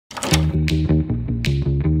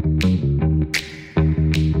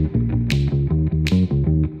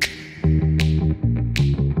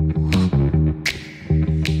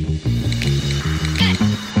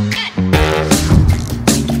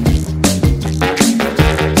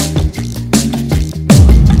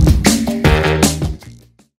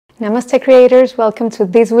Namaste creators, welcome to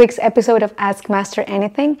this week's episode of Ask Master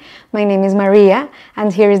Anything. My name is Maria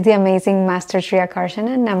and here is the amazing Master Shriya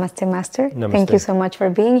Karshana. Namaste Master. Namaste. Thank you so much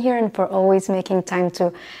for being here and for always making time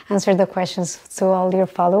to answer the questions to all your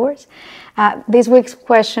followers. This week's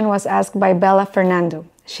question was asked by Bella Fernando.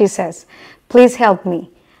 She says, please help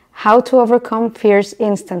me. How to overcome fears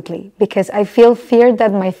instantly? Because I feel fear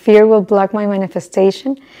that my fear will block my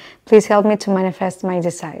manifestation. Please help me to manifest my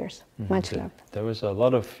desires. Much love. There was a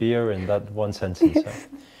lot of fear in that one sentence.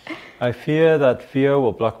 I fear that fear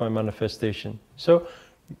will block my manifestation. So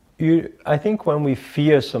I think when we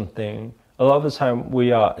fear something, a lot of the time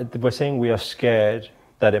we're saying we are scared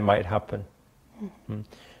that it might happen.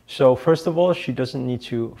 So first of all, she doesn't need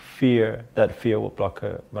to fear that fear will block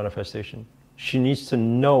her manifestation. She needs to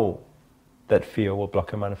know that fear will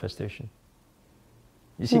block her manifestation.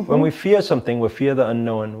 You see, when we fear something, we fear the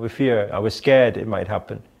unknown. We're scared it might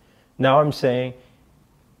happen. Now I'm saying,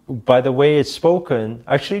 by the way it's spoken,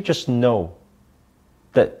 actually just know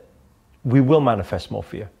that we will manifest more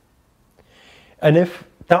fear. And if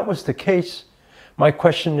that was the case, my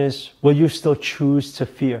question is, will you still choose to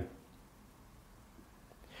fear?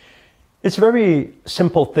 It's a very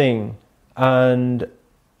simple thing, and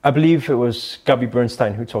I believe it was Gabby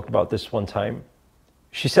Bernstein who talked about this one time.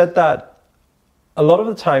 She said that a lot of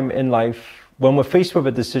the time in life, when we're faced with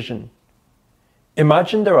a decision,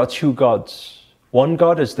 imagine there are two gods. One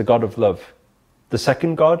God is the God of love. The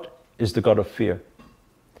second God is the God of fear.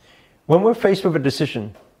 When we're faced with a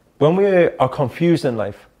decision, when we are confused in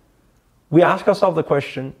life, we ask ourselves the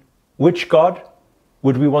question, which God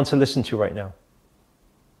would we want to listen to right now?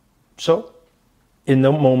 So, in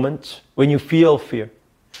the moment when you feel fear,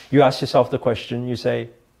 you ask yourself the question, you say,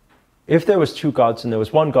 if there was two gods and there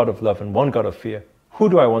was one God of love and one God of fear, who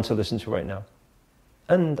do I want to listen to right now?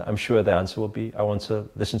 And I'm sure the answer will be, I want to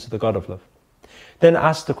listen to the God of love. Then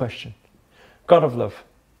ask the question, God of love,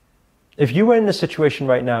 if you were in this situation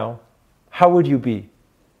right now, how would you be?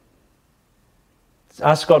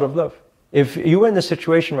 Ask God of love. If you were in this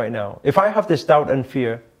situation right now, if I have this doubt and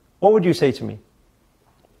fear, what would you say to me?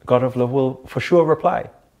 God of love will for sure reply.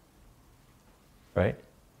 Right?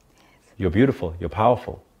 You're beautiful, you're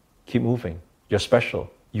powerful, keep moving, you're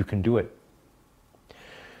special, you can do it.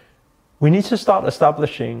 We need to start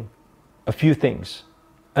establishing a few things.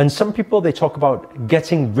 And some people, they talk about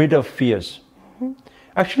getting rid of fears.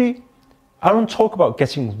 Actually, I don't talk about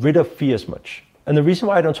getting rid of fears much. And the reason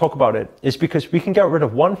why I don't talk about it is because we can get rid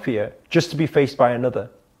of one fear just to be faced by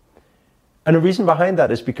another. And the reason behind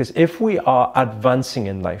that is because if we are advancing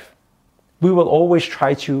in life, we will always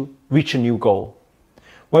try to reach a new goal.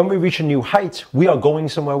 When we reach a new height, we are going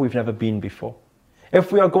somewhere we've never been before.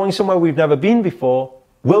 If we are going somewhere we've never been before,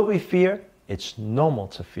 will we fear? It's normal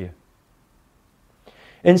to fear.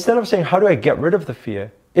 Instead of saying, how do I get rid of the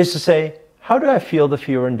fear? Is to say, how do I feel the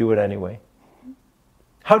fear and do it anyway?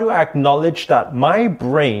 How do I acknowledge that my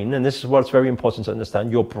brain, and this is what's very important to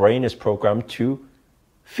understand, your brain is programmed to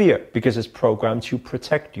fear because it's programmed to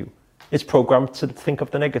protect you. It's programmed to think of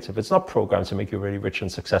the negative. It's not programmed to make you really rich and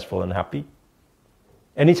successful and happy.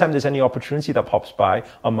 Anytime there's any opportunity that pops by,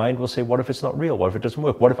 our mind will say, what if it's not real? What if it doesn't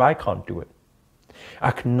work? What if I can't do it?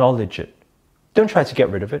 Acknowledge it. Don't try to get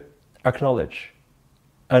rid of it. Acknowledge.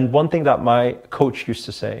 And one thing that my coach used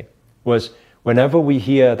to say was, whenever we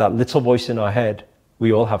hear that little voice in our head,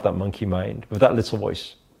 we all have that monkey mind with that little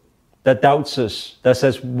voice that doubts us, that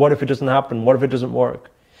says, what if it doesn't happen? What if it doesn't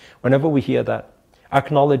work? Whenever we hear that,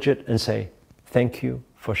 acknowledge it and say, thank you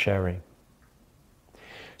for sharing.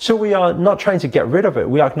 So we are not trying to get rid of it.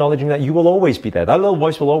 We are acknowledging that you will always be there. That little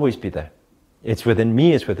voice will always be there. It's within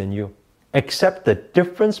me, it's within you. Except the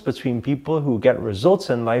difference between people who get results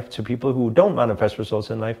in life to people who don't manifest results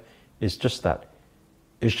in life is just that.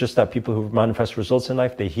 It's just that people who manifest results in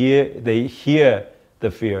life, they hear the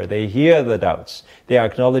fear, they hear the doubts. They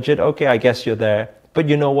acknowledge it, okay, I guess you're there, but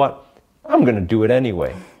you know what? I'm going to do it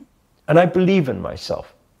anyway. And I believe in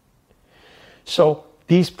myself. So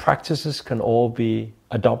these practices can all be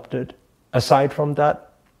adopted. Aside from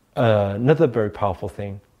that, another very powerful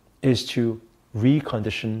thing is to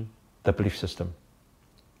recondition the belief system.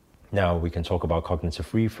 Now, we can talk about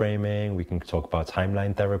cognitive reframing, we can talk about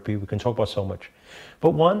timeline therapy, we can talk about so much. But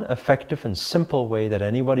one effective and simple way that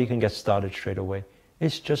anybody can get started straight away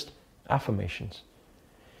is just affirmations.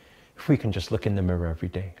 If we can just look in the mirror every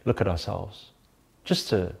day, look at ourselves, just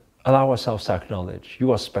to allow ourselves to acknowledge,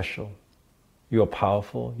 you are special, you are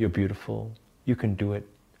powerful, you're beautiful, you can do it,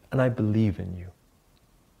 and I believe in you.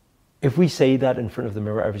 If we say that in front of the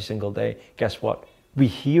mirror every single day, guess what? We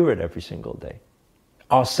hear it every single day.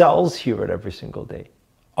 Our cells hear it every single day.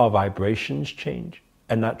 Our vibrations change,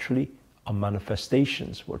 and naturally, our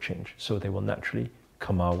manifestations will change. So they will naturally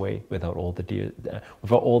come our way without all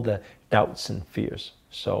the doubts and fears.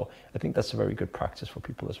 So I think that's a very good practice for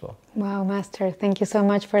people as well. Wow, Master, thank you so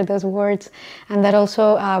much for those words. And that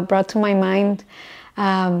also brought to my mind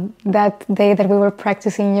that day that we were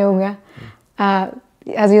practicing yoga.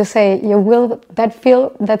 As you say,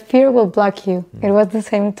 that fear will block you. It was the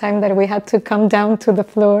same time that we had to come down to the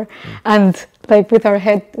floor and like with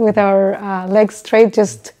our legs straight,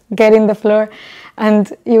 just get in the floor.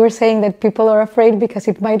 And you were saying that people are afraid because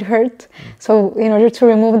it might hurt. So in order to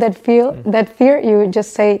remove that fear, you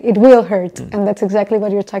just say it will hurt. And that's exactly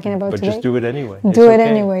what you're talking about today. But just do it anyway. Do it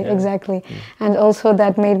anyway, exactly. And also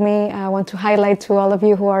that made me want to highlight to all of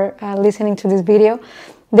you who are listening to this video,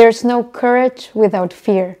 there's no courage without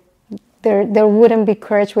fear. There wouldn't be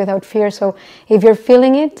courage without fear. So if you're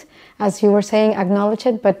feeling it, as you were saying, acknowledge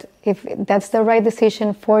it. But if that's the right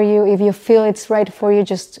decision for you, if you feel it's right for you,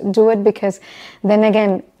 just do it. Because then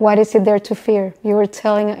again, what is it there to fear? You were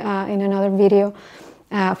telling in another video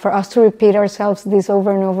for us to repeat ourselves this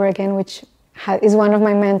over and over again, which is one of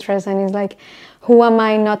my mantras. And it's like, who am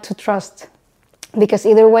I not to trust? Because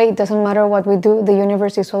either way, it doesn't matter what we do, the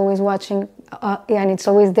universe is always watching and it's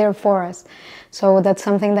always there for us. So that's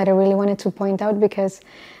something that I really wanted to point out, because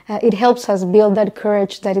it helps us build that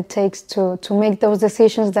courage that it takes to make those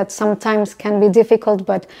decisions that sometimes can be difficult,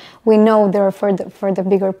 but we know they're for the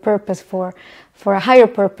bigger purpose, for a higher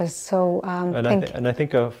purpose. So I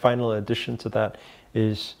think a final addition to that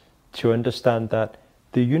is to understand that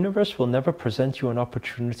the universe will never present you an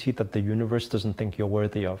opportunity that the universe doesn't think you're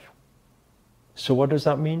worthy of. So what does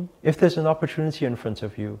that mean? If there's an opportunity in front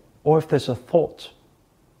of you, or if there's a thought,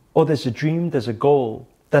 or there's a dream, there's a goal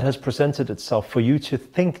that has presented itself for you to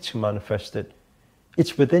think to manifest it,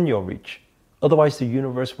 it's within your reach. Otherwise, the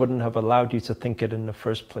universe wouldn't have allowed you to think it in the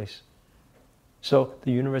first place. So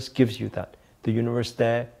the universe gives you that. The universe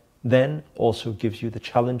then also gives you the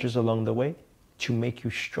challenges along the way to make you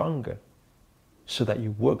stronger so that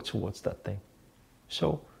you work towards that thing.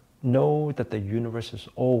 So know that the universe is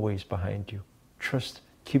always behind you. Trust,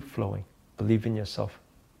 keep flowing, believe in yourself.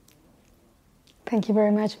 Thank you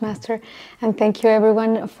very much, Master. And thank you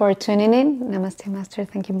everyone for tuning in. Namaste, Master.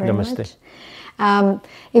 Thank you very much.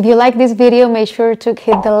 If you like this video, make sure to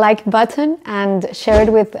hit the like button and share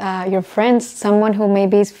it with your friends, someone who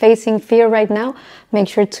maybe is facing fear right now. Make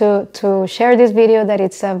sure to share this video, that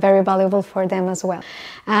it's very valuable for them as well.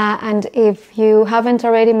 And if you haven't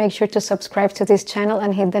already, make sure to subscribe to this channel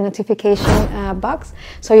and hit the notification box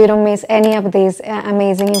so you don't miss any of these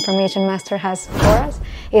amazing information Master has for us.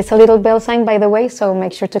 It's a little bell sign, by the way, so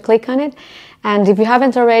make sure to click on it. And if you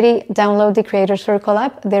haven't already, download the Creator Circle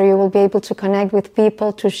app. There you will be able to connect with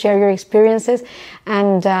people, to share your experiences.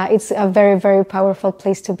 And it's a very, very powerful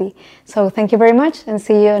place to be. So thank you very much and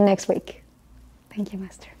see you next week. Thank you,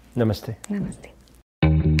 Master. Namaste. Namaste.